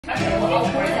They're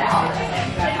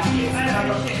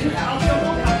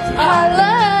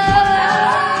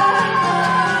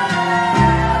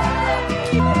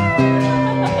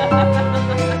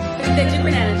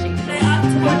different energies.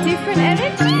 Different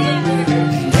energy?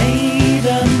 Laid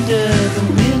under the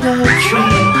willow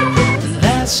tree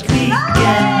last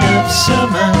weekend of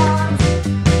summer.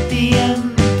 The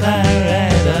empire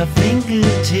at our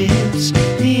fingertips,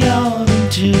 the autumn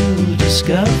to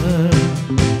discover.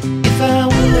 If I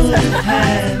would have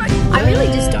had I really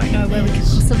just don't know where we could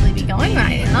possibly be going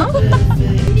right now.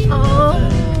 Oh,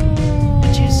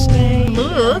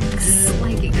 looks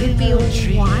like it could be a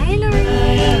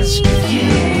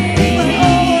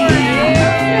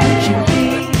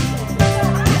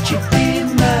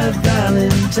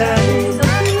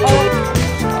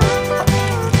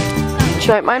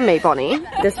Don't mind me, Bonnie.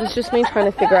 This is just me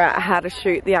trying to figure out how to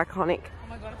shoot the iconic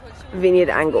vineyard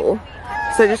angle.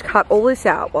 So just cut all this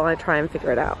out while I try and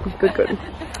figure it out. Good, good.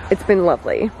 It's been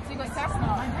lovely.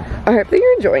 I hope that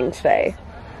you're enjoying today.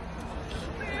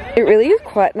 It really is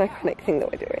quite an iconic thing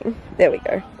that we're doing. There we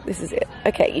go. This is it.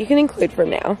 Okay, you can include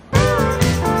from now.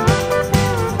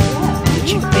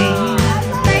 Would you be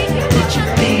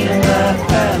my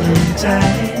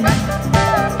Valentine?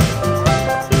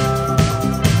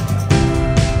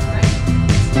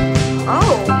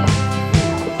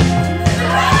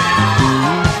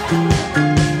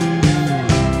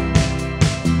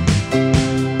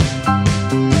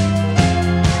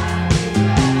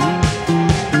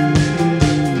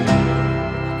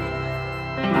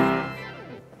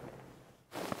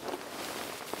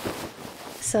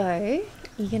 So,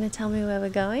 you gonna tell me where we're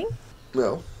going?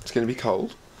 Well, it's going to be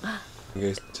cold. We're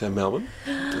going to Melbourne,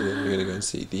 and then we're going to go and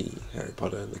see the Harry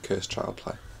Potter and the Cursed Child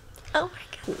play. Oh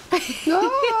my god.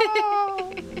 No!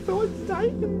 So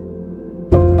excited!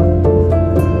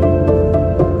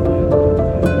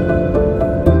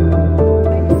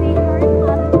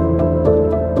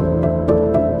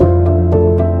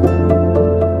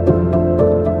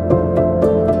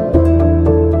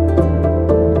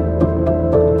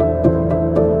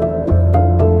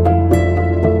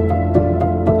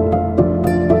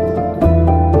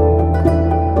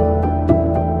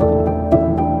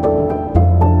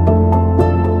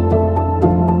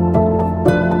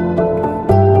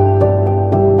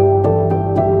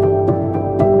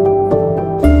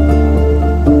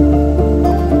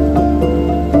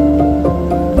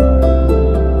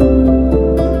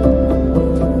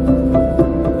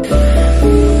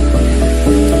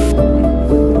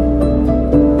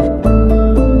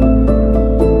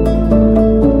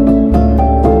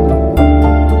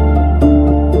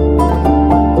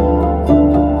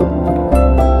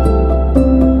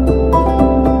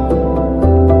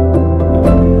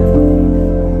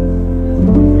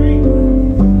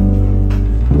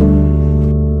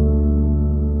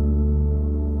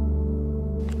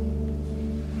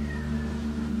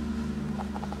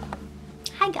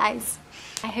 Guys,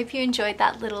 I hope you enjoyed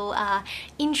that little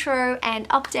intro and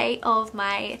update of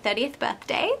my 30th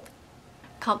birthday.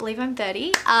 Can't believe I'm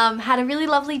 30. Had a really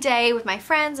lovely day with my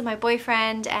friends and my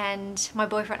boyfriend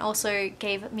also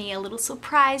gave me a little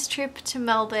surprise trip to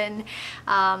Melbourne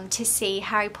to see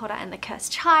Harry Potter and the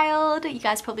Cursed Child. You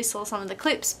guys probably saw some of the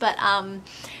clips, but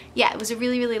yeah, it was a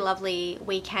really lovely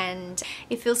weekend.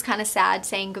 It feels kind of sad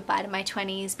saying goodbye to my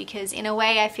 20s because in a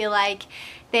way I feel like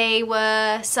they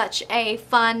were such a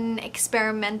fun,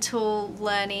 experimental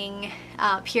learning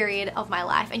period of my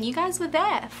life, and you guys were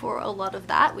there for a lot of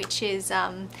that, which is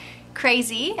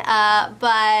crazy,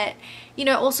 but you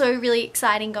know, also really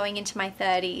exciting going into my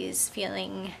 30s,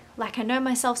 feeling like I know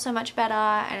myself so much better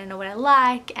and I know what I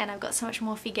like and I've got so much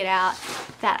more figured out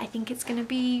that I think it's gonna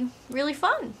be really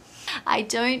fun. I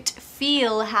don't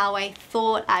feel how I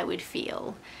thought I would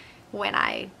feel when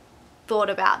I thought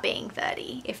about being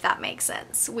 30, if that makes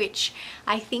sense, which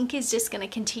I think is just going to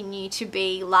continue to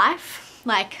be life.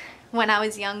 Like when I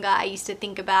was younger, I used to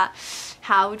think about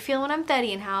how I would feel when I'm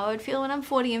 30 and how I would feel when I'm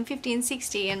 40 and 50 and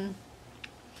 60, and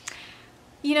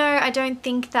you know, I don't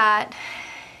think that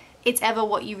it's ever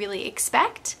what you really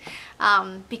expect,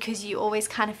 because you always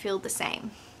kind of feel the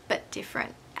same but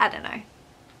different. I don't know.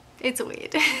 It's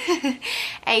weird.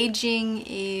 Aging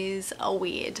is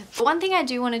weird. One thing I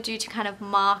do want to do to kind of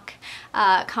mark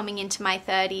coming into my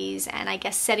 30s and I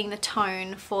guess setting the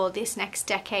tone for this next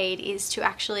decade is to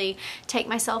actually take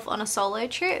myself on a solo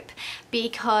trip,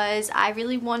 because I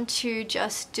really want to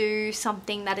just do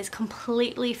something that is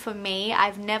completely for me.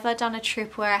 I've never done a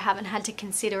trip where I haven't had to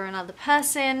consider another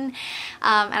person,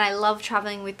 and I love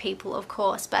traveling with people, of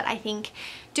course, but I think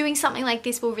Doing something like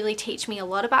this will really teach me a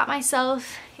lot about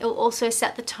myself. It will also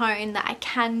set the tone that I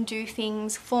can do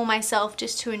things for myself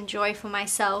just to enjoy for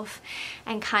myself,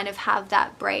 and kind of have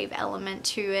that brave element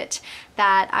to it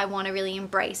that I want to really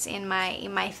embrace in my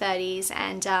 30s.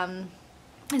 And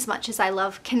as much as I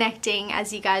love connecting,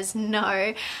 as you guys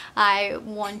know, I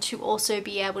want to also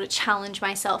be able to challenge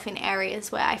myself in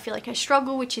areas where I feel like I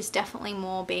struggle, which is definitely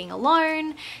more being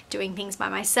alone, doing things by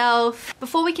myself.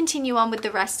 Before we continue on with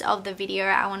the rest of the video,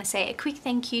 I want to say a quick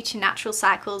thank you to Natural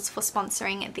Cycles for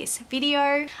sponsoring this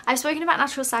video. I've spoken about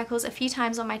Natural Cycles a few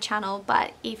times on my channel,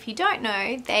 but if you don't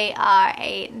know, they are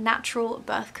a natural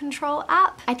birth control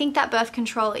app. I think that birth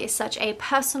control is such a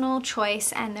personal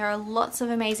choice, and there are lots of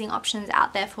amazing options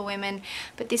out there for women,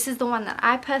 but this is the one that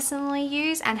I personally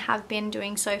use and have been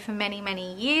doing so for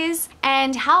many years.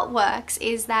 And how it works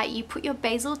is that you put your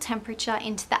basal temperature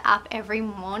into the app every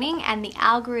morning, and the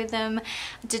algorithm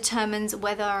determines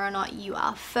whether or not you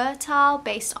are fertile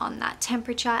based on that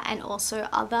temperature, and also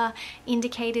other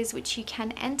indicators which you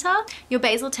can enter. Your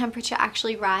basal temperature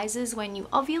actually rises when you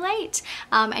ovulate,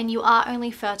 and you are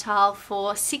only fertile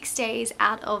for 6 days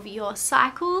out of your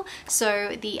cycle.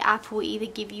 So the app will either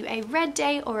give you a red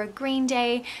day or a green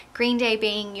day. Green day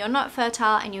being you're not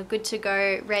fertile and you're good to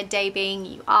go. Red day being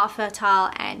you are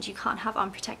fertile and you can't have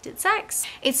unprotected sex.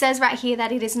 It says right here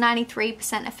that it is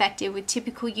 93% effective with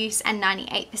typical use and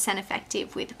 98%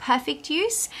 effective with perfect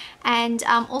use. And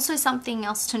also something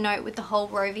else to note with the whole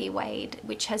Roe v. Wade,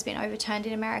 which has been overturned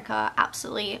in America,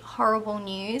 absolutely horrible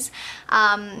news.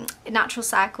 Natural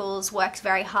Cycles works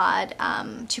very hard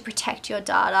to protect your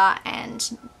data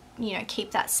and, you know,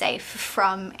 keep that safe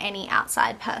from any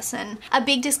outside person. A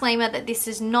big disclaimer that this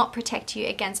does not protect you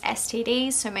against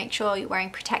STDs, so make sure you're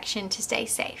wearing protection to stay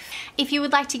safe. If you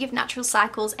would like to give Natural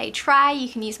Cycles a try, you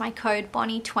can use my code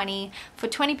BONNY20 for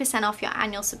 20% off your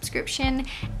annual subscription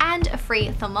and a free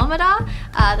thermometer.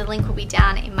 The link will be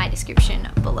down in my description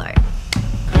below.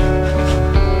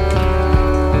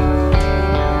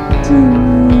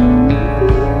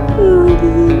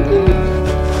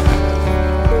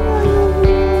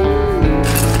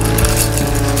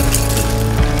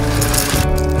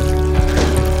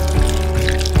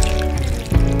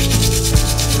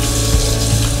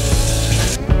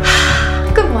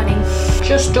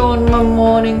 Just doing my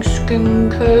morning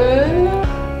skincare.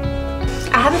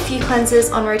 I have a few cleansers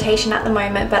on rotation at the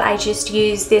moment, but I just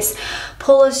use this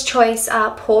Paula's Choice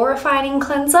pore refining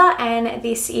cleanser, and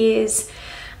this is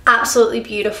absolutely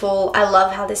beautiful. I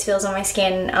love how this feels on my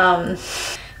skin.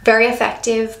 Very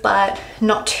effective, but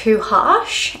not too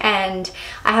harsh, and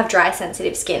I have dry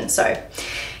sensitive skin, so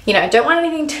you know, don't want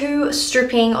anything too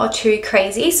stripping or too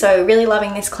crazy. So really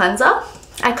loving this cleanser.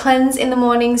 I cleanse in the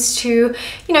mornings to,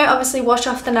 you know, obviously wash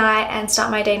off the night and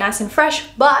start my day nice and fresh,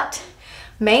 but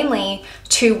mainly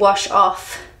to wash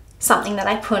off something that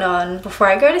I put on before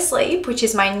I go to sleep, which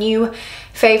is my new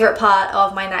favorite part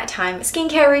of my nighttime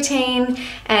skincare routine,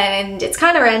 and it's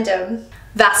kind of random: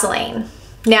 Vaseline.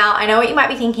 Now, I know what you might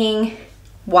be thinking,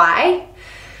 why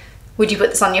would you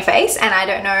put this on your face? And I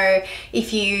don't know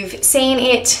if you've seen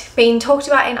it being talked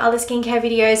about in other skincare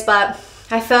videos, but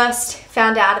I first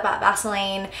found out about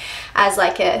Vaseline as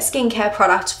like a skincare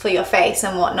product for your face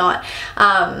and whatnot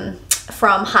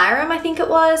from Hiram, I think it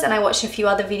was, and I watched a few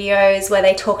other videos where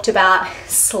they talked about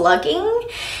slugging,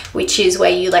 which is where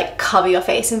you like cover your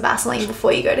face in Vaseline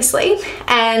before you go to sleep.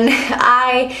 And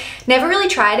I never really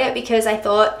tried it because I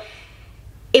thought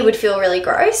it would feel really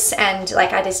gross, and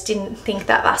like I just didn't think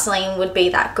that Vaseline would be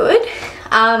that good.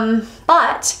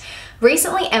 But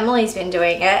recently Emily's been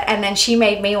doing it, and then she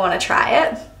made me want to try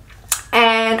it,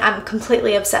 and I'm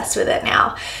completely obsessed with it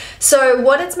now. So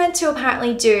what it's meant to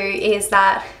apparently do is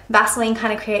that Vaseline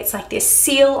kind of creates like this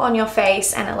seal on your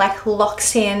face, and it like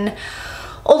locks in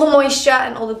all the moisture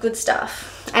and all the good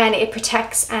stuff, and it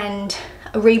protects and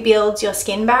rebuilds your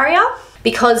skin barrier.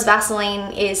 Because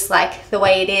Vaseline is like the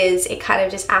way it is, it kind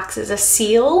of just acts as a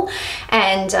seal,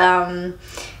 and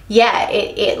yeah,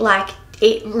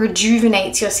 it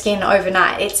rejuvenates your skin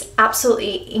overnight. It's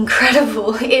absolutely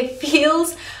incredible. It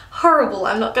feels horrible,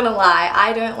 I'm not gonna lie.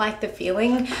 I don't like the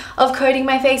feeling of coating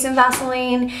my face in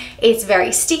Vaseline. It's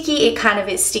very sticky. It kind of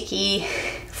is sticky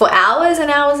for hours and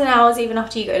hours and hours even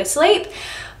after you go to sleep.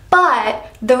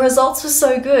 But the results were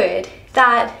so good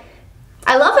that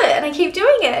I love it and I keep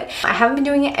doing it. I haven't been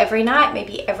doing it every night,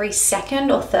 maybe every second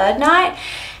or third night.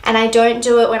 And I don't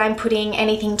do it when I'm putting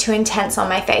anything too intense on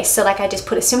my face. So like I just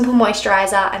put a simple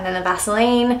moisturizer and then a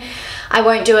Vaseline. I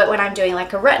won't do it when I'm doing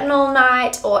like a retinol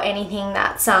night or anything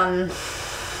that's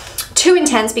too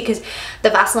intense, because the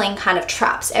Vaseline kind of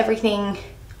traps everything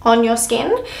on your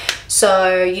skin,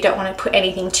 so you don't want to put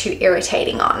anything too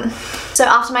irritating on. So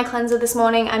after my cleanser this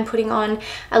morning, I'm putting on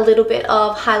a little bit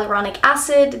of hyaluronic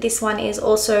acid. This one is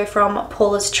also from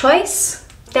Paula's Choice.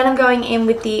 Then I'm going in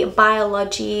with the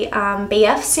Biology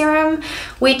BF serum,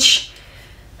 which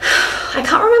I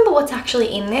can't remember what's actually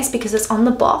in this because it's on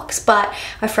the box, but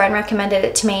a friend recommended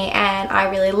it to me and I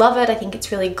really love it. I think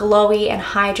it's really glowy and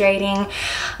hydrating.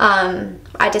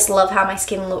 I just love how my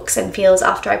skin looks and feels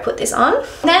after I put this on.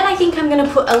 Then I think I'm going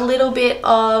to put a little bit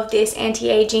of this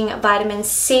anti-aging vitamin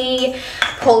C,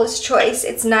 Paula's Choice.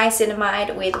 It's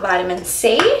niacinamide with vitamin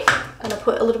C. I'm going to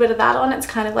put a little bit of that on. It's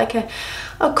kind of like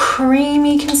a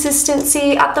creamy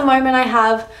consistency. At the moment I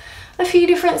have a few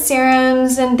different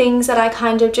serums and things that I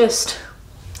kind of just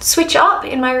switch up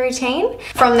in my routine.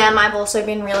 From them, I've also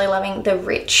been really loving the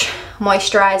Rich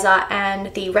moisturizer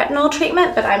and the retinol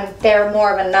treatment, but they're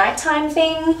more of a nighttime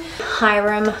thing.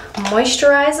 Hyram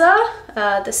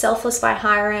moisturizer, the Selfless by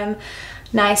Hyram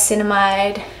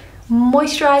niacinamide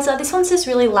moisturizer. This one's just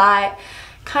really light,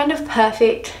 kind of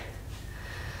perfect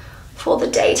for the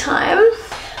daytime.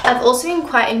 I've also been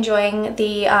quite enjoying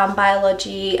the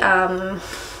Biology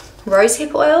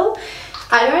rosehip oil.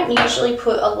 I don't usually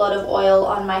put a lot of oil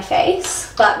on my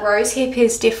face, but rosehip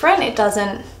is different.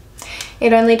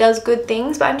 It only does good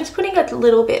things, but I'm just putting a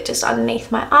little bit just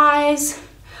underneath my eyes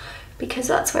because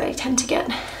that's where I tend to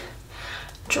get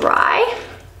dry.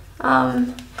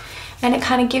 And it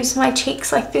kind of gives my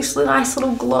cheeks like this nice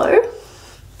little glow.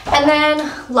 And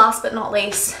then last but not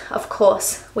least, of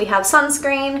course, we have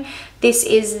sunscreen. This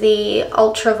is the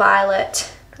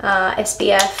ultraviolet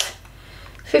SPF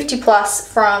 50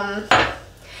 plus from,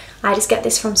 I just get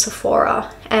this from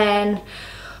Sephora, and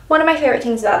one of my favorite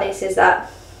things about this is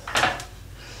that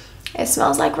it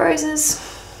smells like roses.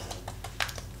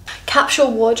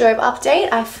 Capsule wardrobe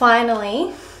update. I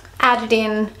finally added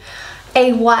in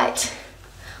a white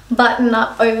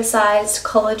button-up oversized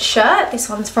collared shirt. This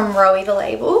one's from Rowie the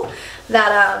Label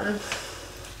that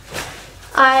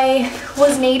I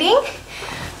was needing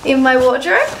in my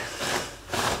wardrobe.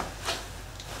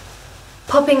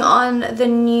 Popping on the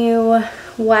new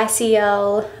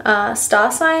YCL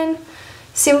star sign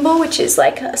symbol, which is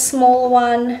like a small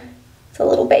one. It's a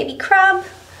little baby crab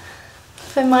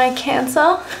for my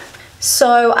Cancer.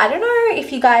 So I don't know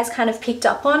if you guys kind of picked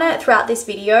up on it throughout this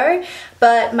video,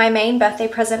 but my main birthday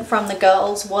present from the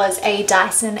girls was a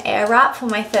Dyson Airwrap for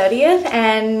my 30th,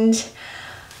 and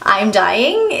I'm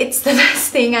dying. It's the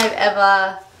best thing I've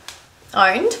ever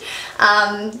owned.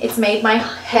 It's made my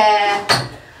hair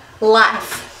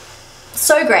life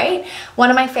so great. One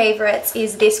of my favorites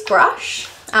is this brush.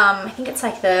 I think it's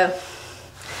like the,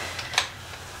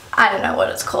 I don't know what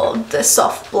it's called, the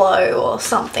soft blow or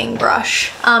something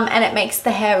brush, and it makes the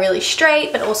hair really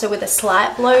straight but also with a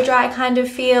slight blow dry kind of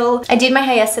feel. I did my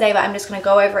hair yesterday, but I'm just going to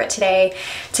go over it today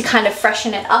to kind of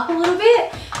freshen it up a little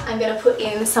bit. I'm going to put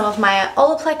in some of my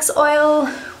Olaplex oil,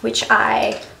 which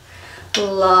I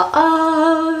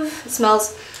love. It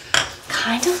smells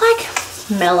kind of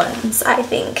like melons, I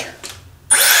think.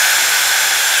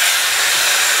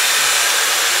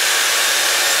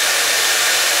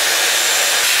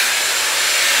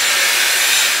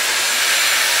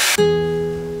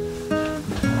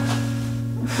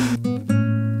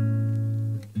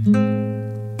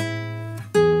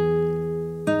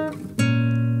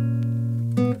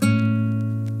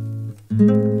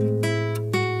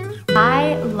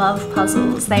 I love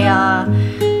puzzles. They are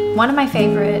one of my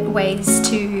favorite ways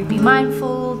to be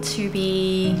mindful,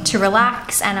 to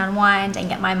relax and unwind and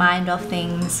get my mind off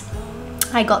things.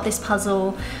 I got this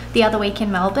puzzle the other week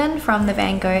in Melbourne from the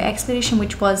Van Gogh expedition,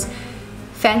 which was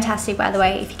fantastic, by the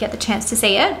way, if you get the chance to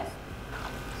see it.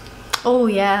 Oh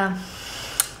yeah,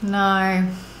 no.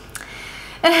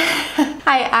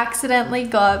 I accidentally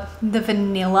got the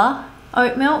vanilla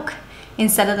oat milk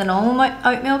instead of the normal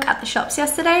oat milk at the shops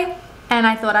yesterday, and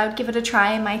I thought I would give it a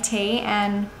try in my tea,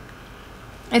 and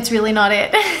it's really not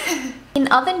it. In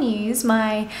other news,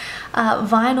 my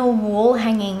vinyl wall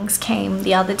hangings came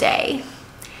the other day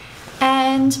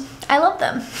and I love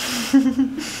them.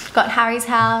 Got Harry's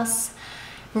House,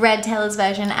 Red Taylor's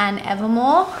Version and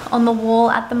Evermore on the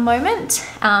wall at the moment,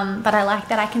 but I like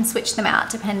that I can switch them out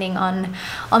depending on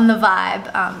the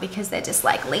vibe, because they're just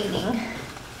like leaning.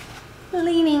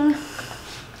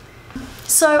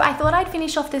 So I thought I'd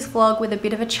finish off this vlog with a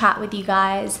bit of a chat with you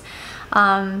guys,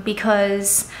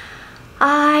 because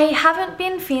I haven't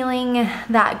been feeling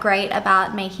that great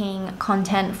about making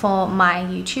content for my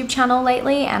YouTube channel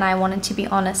lately, and I wanted to be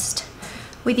honest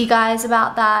with you guys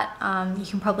about that. You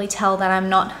can probably tell that I'm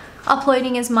not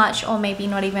uploading as much, or maybe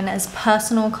not even as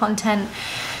personal content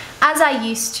as I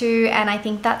used to, and I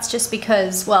think that's just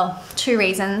because, well, two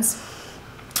reasons.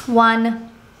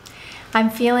 One, I'm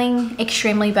feeling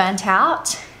extremely burnt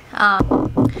out.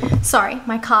 Sorry,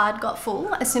 my card got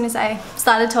full as soon as I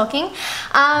started talking.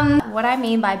 What I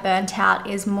mean by burnt out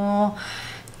is more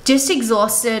just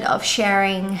exhausted of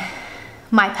sharing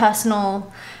my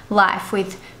personal life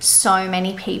with so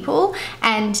many people.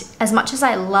 And as much as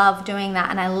I love doing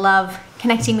that and I love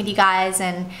connecting with you guys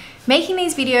and making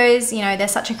these videos, you know, they're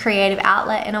such a creative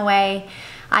outlet in a way,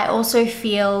 I also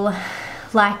feel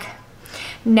like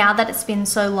now that it's been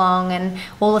so long and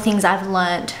all the things I've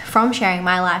learned from sharing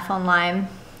my life online,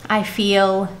 I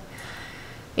feel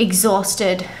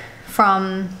exhausted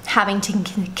from having to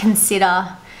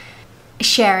consider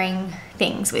sharing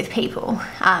things with people.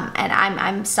 And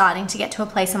I'm starting to get to a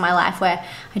place in my life where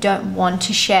I don't want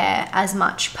to share as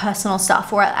much personal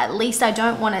stuff, or at least I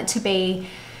don't want it to be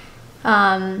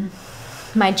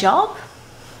my job.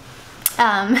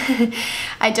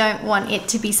 I don't want it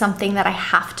to be something that I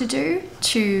have to do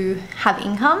to have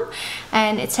income,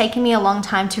 and it's taken me a long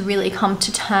time to really come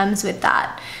to terms with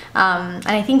that. And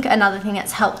I think another thing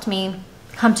that's helped me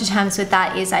come to terms with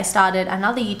that is I started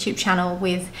another YouTube channel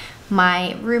with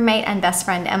my roommate and best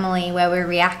friend Emily, where we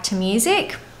react to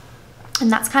music,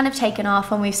 and that's kind of taken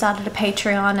off, and we've started a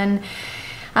Patreon,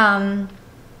 and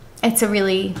it's a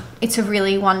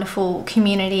really wonderful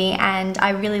community, and I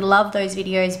really love those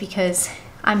videos because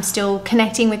I'm still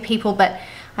connecting with people, but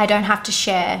I don't have to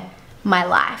share my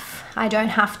life. I don't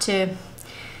have to,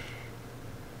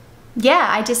 yeah,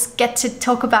 I just get to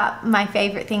talk about my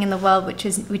favorite thing in the world, which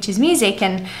is music,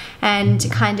 and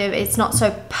kind of, it's not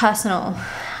so personal.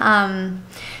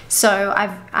 So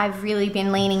I've really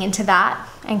been leaning into that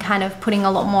and kind of putting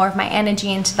a lot more of my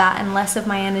energy into that and less of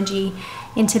my energy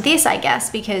into this, I guess,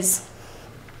 because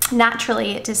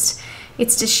naturally it's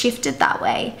just shifted that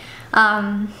way.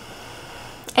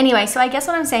 Anyway, so I guess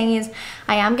what I'm saying is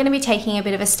I am going to be taking a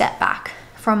bit of a step back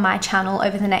from my channel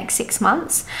over the next 6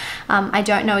 months. I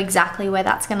don't know exactly where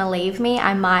that's going to leave me.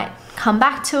 I might come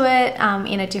back to it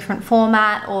in a different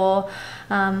format, or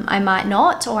I might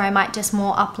not, or I might just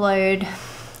more upload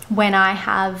when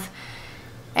I'm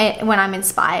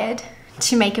inspired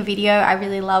to make a video. I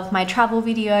really love my travel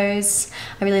videos.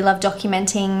 I really love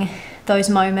documenting those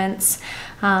moments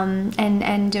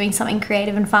and doing something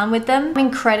creative and fun with them. I'm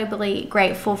incredibly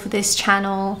grateful for this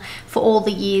channel, for all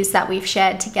the years that we've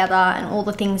shared together and all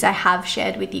the things I have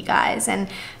shared with you guys, and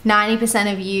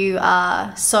 90% of you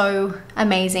are so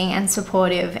amazing and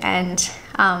supportive and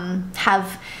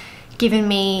have given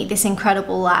me this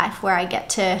incredible life where I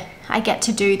get to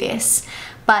do this,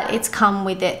 but it's come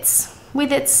with its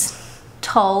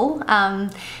toll,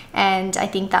 and I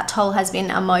think that toll has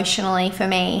been emotionally for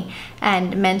me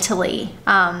and mentally,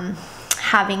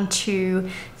 having to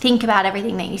think about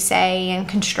everything that you say and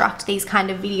construct these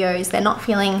kind of videos. They're not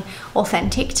feeling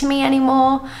authentic to me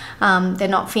anymore. They're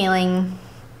not feeling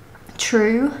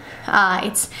true.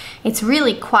 It's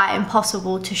really quite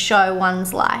impossible to show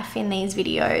one's life in these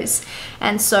videos,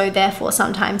 and so therefore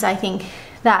sometimes I think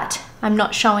that I'm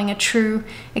not showing a true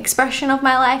expression of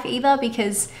my life either,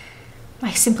 because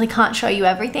I simply can't show you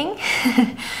everything.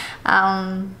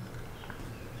 I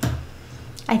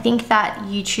think that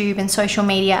YouTube and social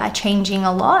media are changing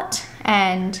a lot,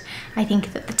 and I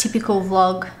think that the typical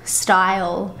vlog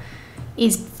style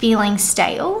is feeling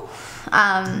stale,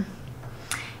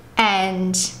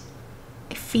 and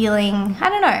feeling, I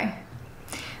don't know,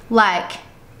 like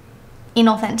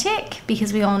inauthentic,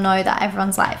 because we all know that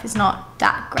everyone's life is not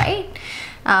that great.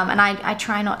 And I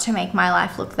try not to make my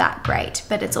life look that great,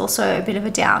 but it's also a bit of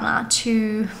a downer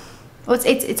to, well,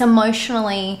 it's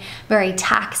emotionally very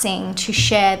taxing to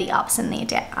share the ups and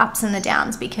the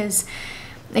downs, because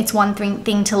it's one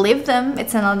thing to live them,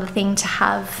 it's another thing to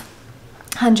have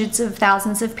hundreds of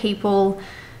thousands of people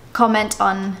comment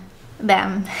on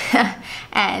them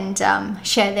and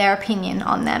share their opinion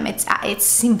on them. It's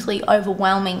simply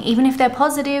overwhelming, even if they're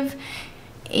positive.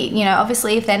 You know,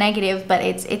 obviously if they're negative, but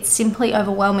it's simply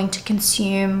overwhelming to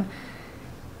consume,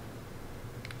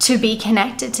 to be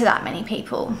connected to that many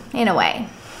people in a way.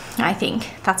 I think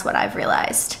that's what I've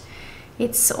realized.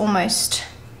 It's almost,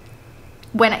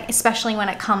 especially when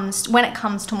it comes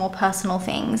to more personal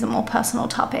things and more personal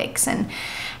topics, and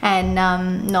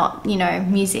not, you know,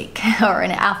 music or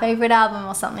our favorite album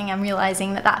or something, I'm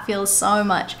realizing that feels so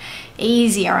much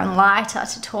easier and lighter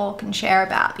to talk and share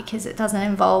about, because it doesn't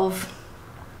involve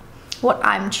what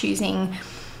I'm choosing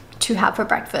to have for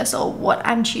breakfast or what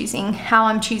I'm choosing, how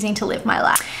I'm choosing to live my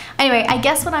life. Anyway, I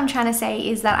guess what I'm trying to say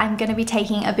is that I'm going to be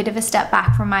taking a bit of a step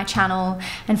back from my channel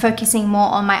and focusing more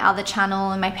on my other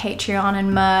channel and my Patreon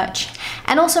and merch,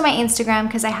 and also my Instagram,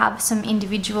 because I have some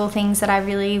individual things that I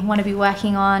really want to be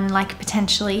working on, like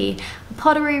potentially a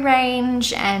pottery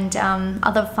range and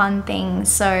other fun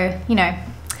things. So, you know,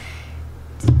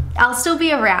 I'll still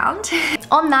be around.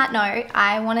 On that note,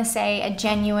 I want to say a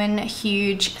genuine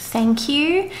huge thank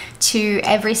you to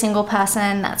every single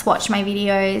person that's watched my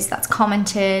videos, that's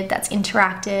commented, that's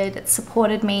interacted, that's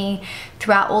supported me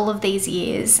throughout all of these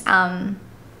years.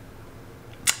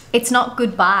 It's not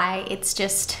goodbye, it's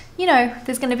just, you know,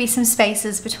 there's going to be some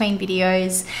spaces between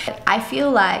videos. I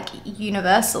feel like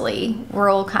universally we're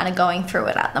all kind of going through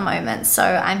it at the moment, so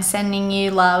I'm sending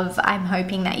you love. I'm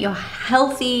hoping that you're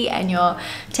healthy and you're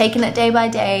taking it day by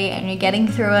day and you're getting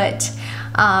through it.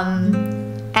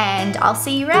 And I'll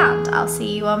see you around. I'll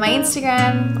see you on my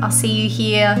Instagram, I'll see you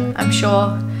here, I'm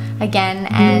sure, again,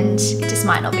 and it just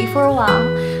might not be for a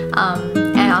while.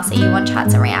 And I'll see you on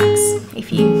Chats and Reacts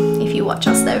if you watch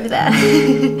us over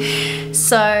there.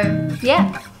 So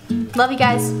yeah, love you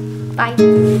guys,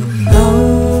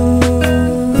 bye.